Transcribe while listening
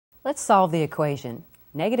Let's solve the equation.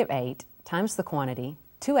 Negative 8 times the quantity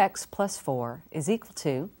 2x plus 4 is equal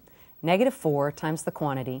to negative 4 times the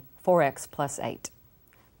quantity 4x plus 8.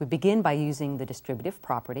 We begin by using the distributive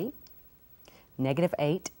property. Negative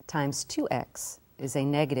 8 times 2x is a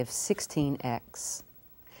negative 16x.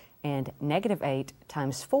 And negative 8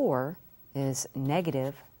 times 4 is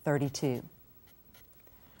negative 32.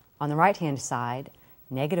 On the right-hand side,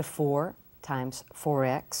 negative 4 times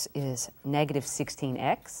 4x is negative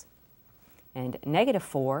 16x. And negative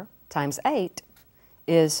 4 times 8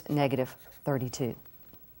 is negative 32.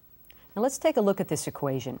 Now let's take a look at this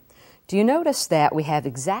equation. Do you notice that we have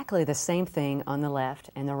exactly the same thing on the left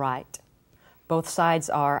and the right? Both sides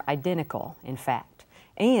are identical, in fact.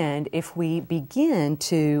 And if we begin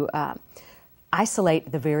to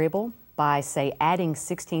isolate the variable by, say, adding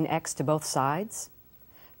 16x to both sides,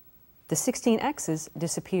 the 16x's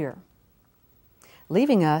disappear,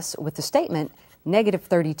 leaving us with the statement negative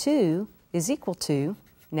 32 is equal to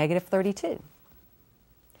negative 32.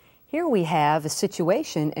 Here we have a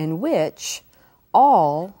situation in which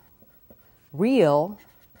all real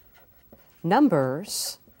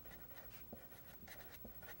numbers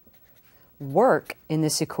work in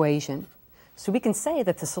this equation. So we can say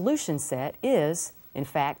that the solution set is, in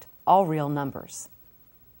fact, all real numbers.